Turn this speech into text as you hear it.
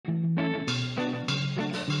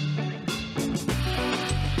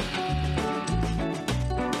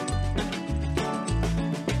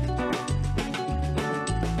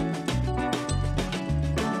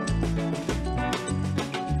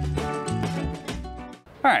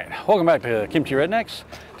All right, welcome back to Kimchi Rednecks.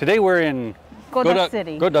 Today we're in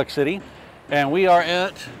Godeok City, and we are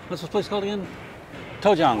at, what's this place called again?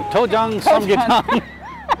 Tojeong Samgyetang.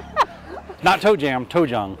 Not Toe Jam,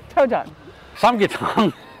 Tojeong.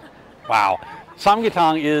 Samgyetang. Wow.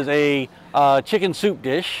 Samgyetang is a chicken soup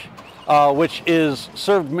dish, which is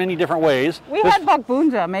served many different ways. We had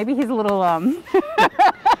Bokbunja. Maybe he's a little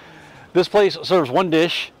This place serves one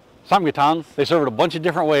dish, Samgyetang. They serve it a bunch of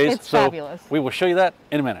different ways. It's fabulous. We will show you that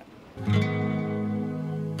in a minute.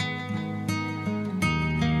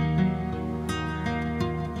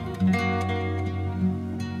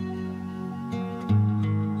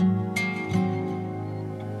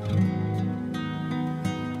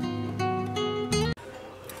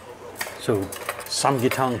 So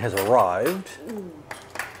Samgyetang has arrived.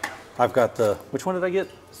 I've got the, which one did I get?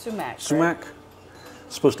 sumac. Sumac. Right?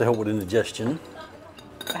 Supposed to help with indigestion.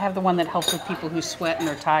 I have the one that helps with people who sweat and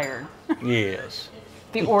are tired. Yes.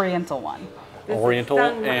 The Oriental one. Oriental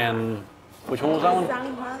and which one was that one?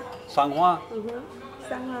 Sanghua.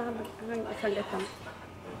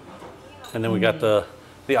 And then we got the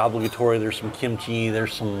obligatory. There's some kimchi.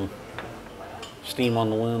 There's some steam on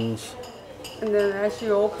the lens. And then as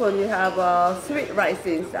you open, you have sweet rice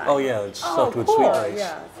inside. Oh yeah, it's stuffed with sweet rice.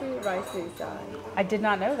 Yeah, sweet rice inside. I did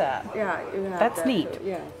not know that. Yeah, you have That's that neat. too.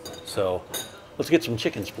 Yeah. So let's get some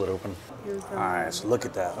chicken split open. All right, so look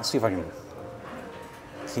at that. Let's see if I can.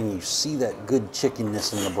 Can you see that good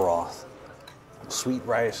chickenness in the broth? Sweet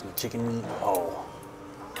rice and the chicken meat. Oh,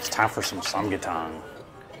 it's time for some samgyetang.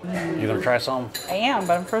 You gonna try some? I am,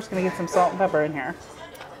 but I'm first gonna get some salt and pepper in here.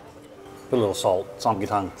 Put a little salt.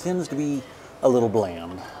 Samgyetang tends to be a little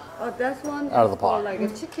bland. Oh, that's one Out of the pot. like a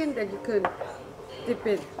chicken that you could dip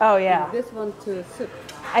it. Oh yeah. This one to soup.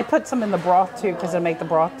 I put some in the broth too because it'll make the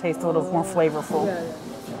broth taste a little more flavorful. Yeah,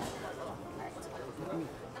 yeah.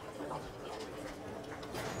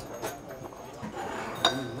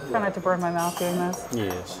 Try not to burn my mouth doing this.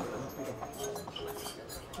 Yes.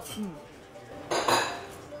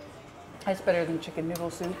 That's better than chicken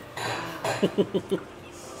noodle soup.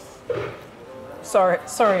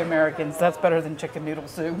 Sorry, Americans. That's better than chicken noodle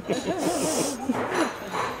soup.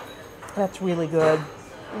 That's really good.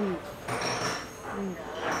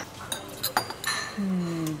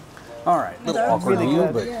 All right, a little awkward really view,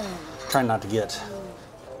 good. but trying not to get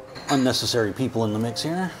unnecessary people in the mix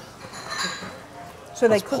here. So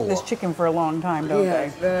they Let's cook pull this up. chicken for a long time, don't Yeah, they?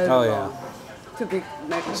 very Oh long. yeah. To be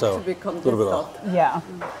So, to become a little bit soft. Yeah.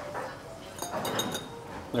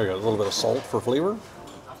 There you go, a little bit of salt for flavor.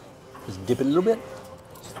 Just dip it a little bit.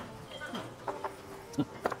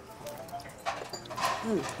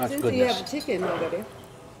 That's Since goodness. you have chicken already,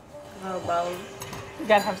 how about You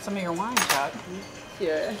gotta have some of your wine, Chuck.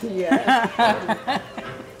 here? Yeah.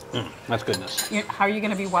 That's goodness. How are you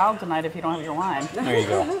gonna be wild tonight if you don't have your wine? There you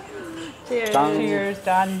go. Cheers. Done. Cheers,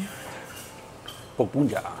 done.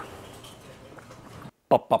 Bokbunja.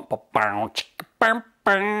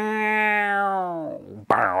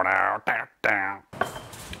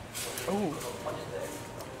 Ooh,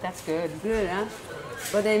 that's good. Good, huh?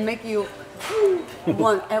 But they make you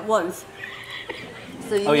one at once.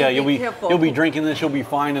 So you Oh yeah, need to be careful. you'll be drinking this, you'll be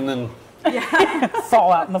fine, and then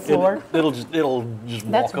Fall out on the floor. it'll just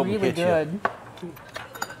That's walk up really and hit good.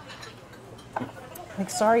 Like,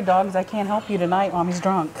 sorry, dogs, I can't help you tonight. Mommy's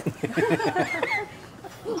drunk.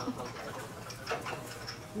 you.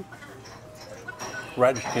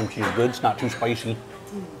 Radish kimchi is good. It's not too spicy.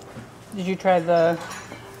 Did you try the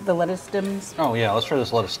lettuce stems? Oh yeah, let's try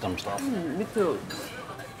this lettuce stem stuff. Me too.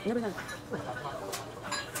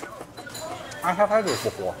 I have had this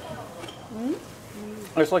before.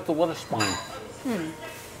 It's like the lettuce spine.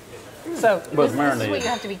 So But this is marinated. what you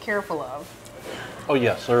have to be careful of. Oh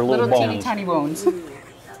yes, they're Little little teeny bones. tiny bones.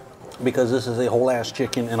 Because this is a whole ass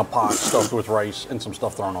chicken in a pot stuffed with rice and some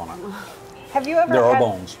stuff thrown on it. Have you ever There are had,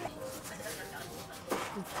 bones.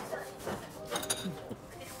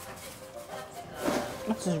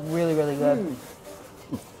 This is really, really good.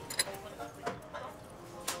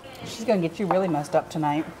 She's gonna get you really messed up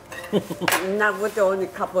tonight. Not with only a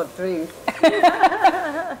couple of drinks.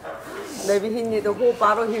 Maybe he need a whole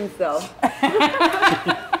bottle himself.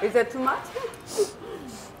 Is that too much?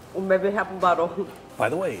 Or maybe half a bottle. By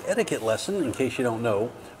the way, etiquette lesson, in case you don't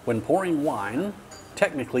know, when pouring wine,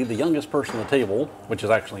 technically the youngest person at the table, which is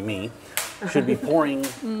actually me, should be pouring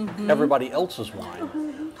everybody else's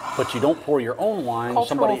wine. But you don't pour your own wine, Cultural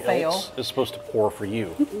somebody fail. else is supposed to pour for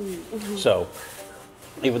you. So,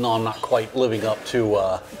 even though I'm not quite living up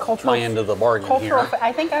to my end of the bargain here.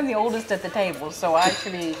 I think I'm the oldest at the table, so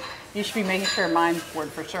you should be making sure mine's poured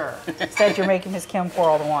for sure. Instead, you're making Miss Kim pour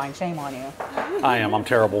all the wine. Shame on you. I am, I'm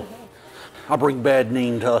terrible. I'll bring bad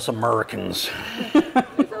name to us Americans.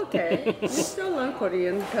 It's okay. We still learn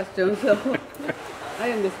Korean costumes, so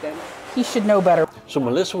I understand. He should know better. So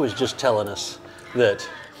Melissa was just telling us that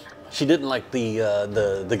she didn't like the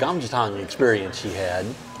Gamjatang experience she had.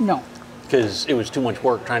 No. Because it was too much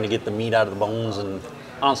work trying to get the meat out of the bones, and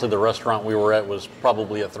honestly the restaurant we were at was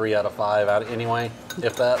probably a 3 out of 5 out anyway,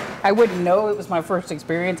 if that. I wouldn't know, it was my first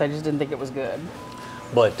experience, I just didn't think it was good.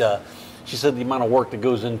 But she said the amount of work that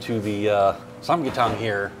goes into the Samgyetang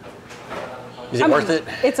here, is it worth it?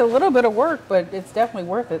 It's a little bit of work, but it's definitely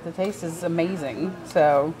worth it. The taste is amazing,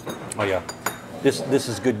 so. Oh yeah, this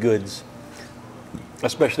is good goods,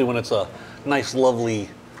 especially when it's a nice lovely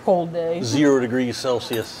Cold day. 0 degrees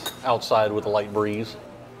Celsius outside with a light breeze.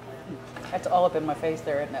 That's all up in my face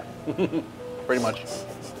there, isn't it? Pretty much.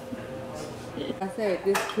 I say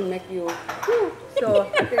this to make you, so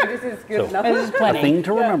I think this is good enough. This is plenty. The thing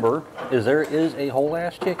to remember is there is a whole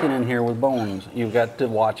ass chicken in here with bones. You've got to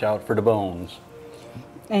watch out for the bones.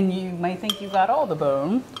 And you may think you got all the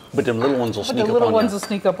bone, But them little ones will but sneak the up little on ones you. will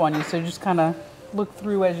sneak up on you, so just kind of look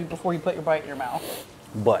through before you put your bite in your mouth.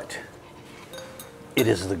 But it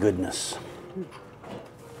is the goodness.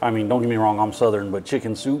 I mean, don't get me wrong, I'm Southern, but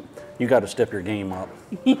chicken soup, you got to step your game up.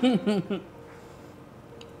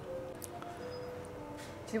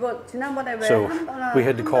 So we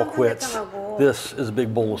had to call quits. This is a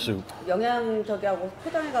big bowl of soup. 영양 저기하고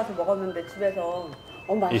포장해 가서 먹었는데 집에서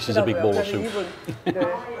This is a big bowl of 맛있더라고요. soup. 그래서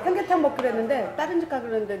이분 삼계탕 먹기로 했는데 다른 집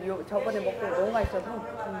가기로 했는데 저번에 먹고 너무 맛있어서.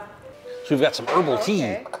 So we've got some herbal tea.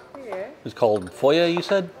 Okay. Here. It's called foya, you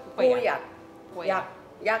said? 보약.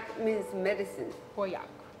 약 means medicine. Boyak.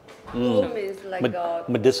 보 means like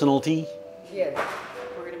Medicinal tea? yes.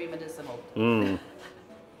 We're going to be medicinal.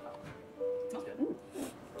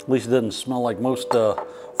 At least it doesn't smell like most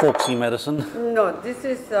folksy medicine. No, this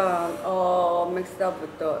is mixed up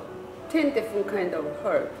with the 10 different kind of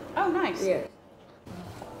herb. Oh, nice. Yes.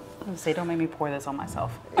 I was say, don't make me pour this on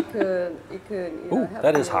myself. It could, you know, Ooh, help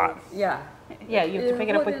that is you- hot. Yeah. Yeah, you have to pick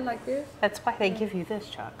it up hold with. like this. That's why they give you this,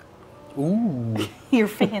 Chuck. Ooh. You're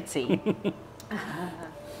fancy.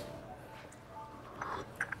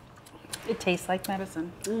 It tastes like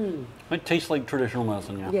medicine. It tastes like traditional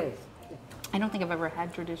medicine, yeah. Yes. I don't think I've ever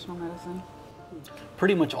had traditional medicine.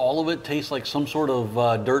 Pretty much all of it tastes like some sort of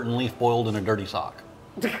dirt and leaf boiled in a dirty sock.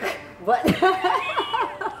 What?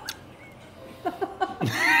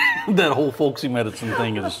 That whole folksy medicine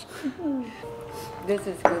thing is... This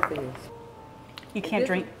is good for you. You can't This-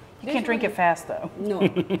 drink. You this can't drink one- it fast though. No,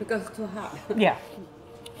 because it's too hot. Yeah.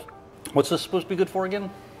 What's this supposed to be good for again?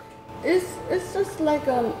 It's just like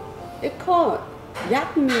it called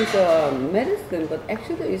약 means medicine, but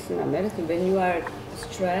actually it's not medicine. When you are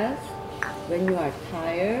stressed, when you are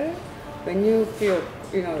tired, when you feel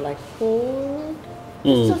like cold,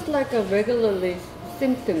 it's just like a regularly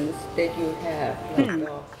symptoms that you have.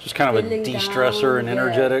 Like, Just kind of a feeling de-stressor down. and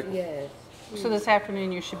energetic? Yes. So this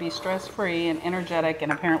afternoon you should be stress-free and energetic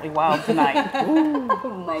and apparently wild tonight. Oh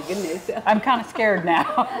my goodness. I'm kind of scared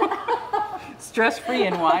now. Stress-free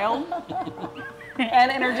and wild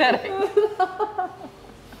and energetic.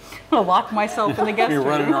 I'll lock myself in the guest You're room.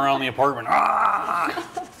 running around the apartment. Ah!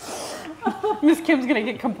 Miss Kim's gonna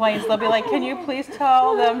get complaints. They'll be like, "Can you please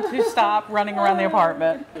tell them to stop running around the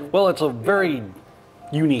apartment?" Well, it's a very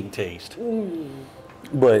unique taste.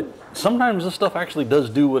 But sometimes this stuff actually does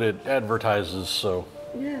do what it advertises, so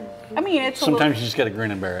Yeah. I mean, it's sometimes you just gotta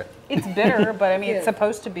grin and bear it. it's bitter, but I mean, it's Yeah.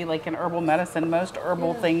 supposed to be like an herbal medicine. Most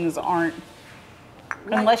herbal things aren't,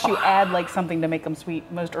 unless you add like something to make them sweet.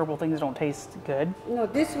 Most herbal things don't taste good. No,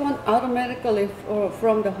 this one automatically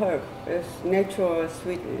from the herb is natural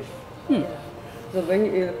sweetness. Yeah. So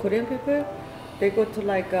when Korean people, they go to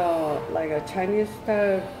like a Chinese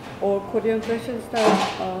style or Korean fashion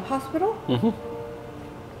style hospital.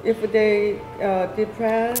 If they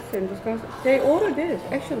depressed and those kinds, they order this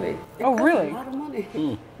actually. It Oh, costs really? A lot of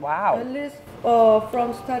money. Wow. At least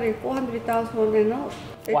from starting 400,000 and up.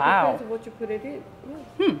 It Wow. depends what you put it in.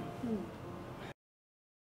 Yeah.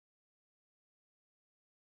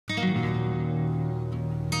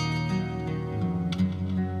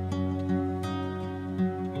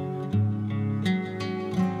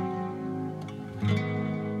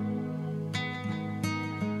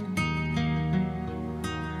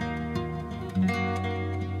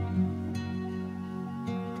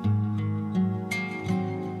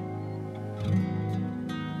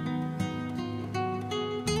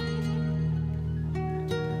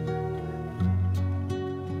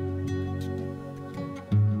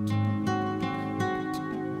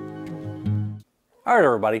 All right,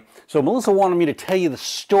 everybody. So Melissa wanted me to tell you the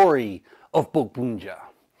story of Bokbunja.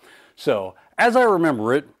 So as I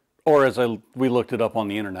remember it, or as we looked it up on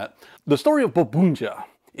the internet. The story of Bokbunja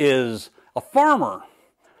is a farmer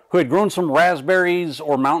who had grown some raspberries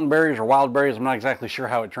or mountain berries or wild berries. I'm not exactly sure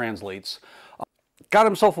how it translates. Got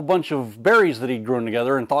himself a bunch of berries that he'd grown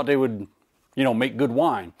together and thought they would, make good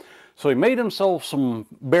wine. So he made himself some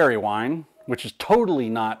berry wine, which is totally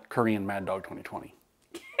not Korean Mad Dog 2020.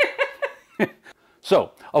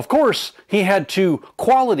 So, of course, he had to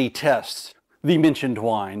quality test the mentioned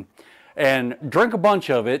wine and drank a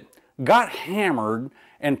bunch of it, got hammered,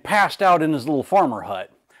 and passed out in his little farmer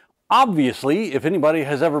hut. Obviously, if anybody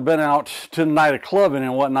has ever been out to the night of clubbing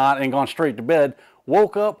and whatnot and gone straight to bed,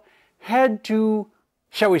 woke up, had to,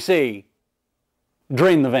 shall we say,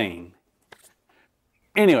 drain the vein.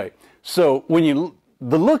 Anyway, so when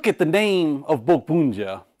the look at the name of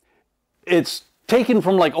Bokbunja, it's taken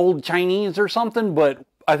from like old Chinese or something, but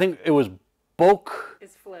I think it was Bok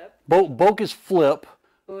is flip. Bok is flip,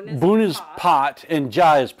 Boon is pot, and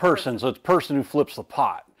Ja is person, so it's person who flips the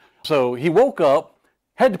pot. So he woke up,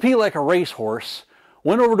 had to pee like a racehorse,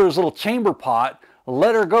 went over to his little chamber pot,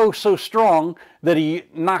 let her go so strong that he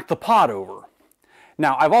knocked the pot over.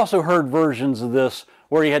 Now, I've also heard versions of this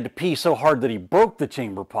where he had to pee so hard that he broke the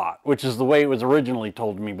chamber pot, which is the way it was originally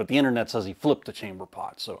told to me, but the internet says he flipped the chamber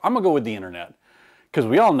pot. So I'm going to go with the internet, because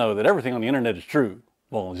we all know that everything on the internet is true.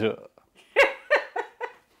 Bonjour.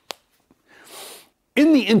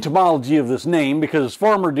 In the etymology of this name, because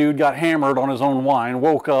farmer dude got hammered on his own wine,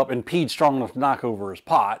 woke up and peed strong enough to knock over his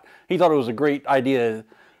pot, he thought it was a great idea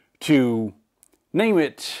to name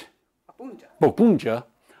it Bokbunja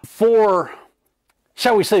for,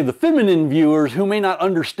 shall we say, the feminine viewers who may not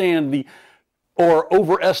understand or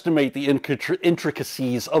overestimate the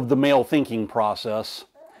intricacies of the male thinking process.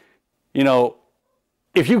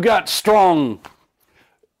 If you got strong,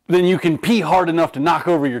 then you can pee hard enough to knock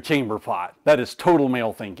over your chamber pot. That is total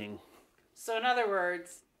male thinking. So in other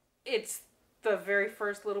words, it's the very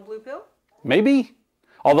first little blue pill? Maybe.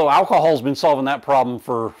 Although alcohol's been solving that problem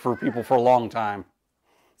for people for a long time.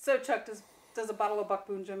 So Chuck, does a bottle of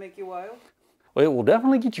Bokbunja make you wild? Well, it will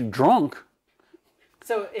definitely get you drunk.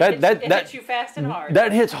 So it hits you fast and hard.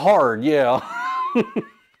 That hits hard, yeah.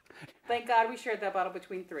 Thank God we shared that bottle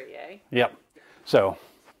between three, eh? Yep. So,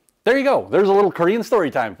 there you go. There's a little Korean story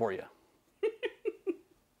time for you.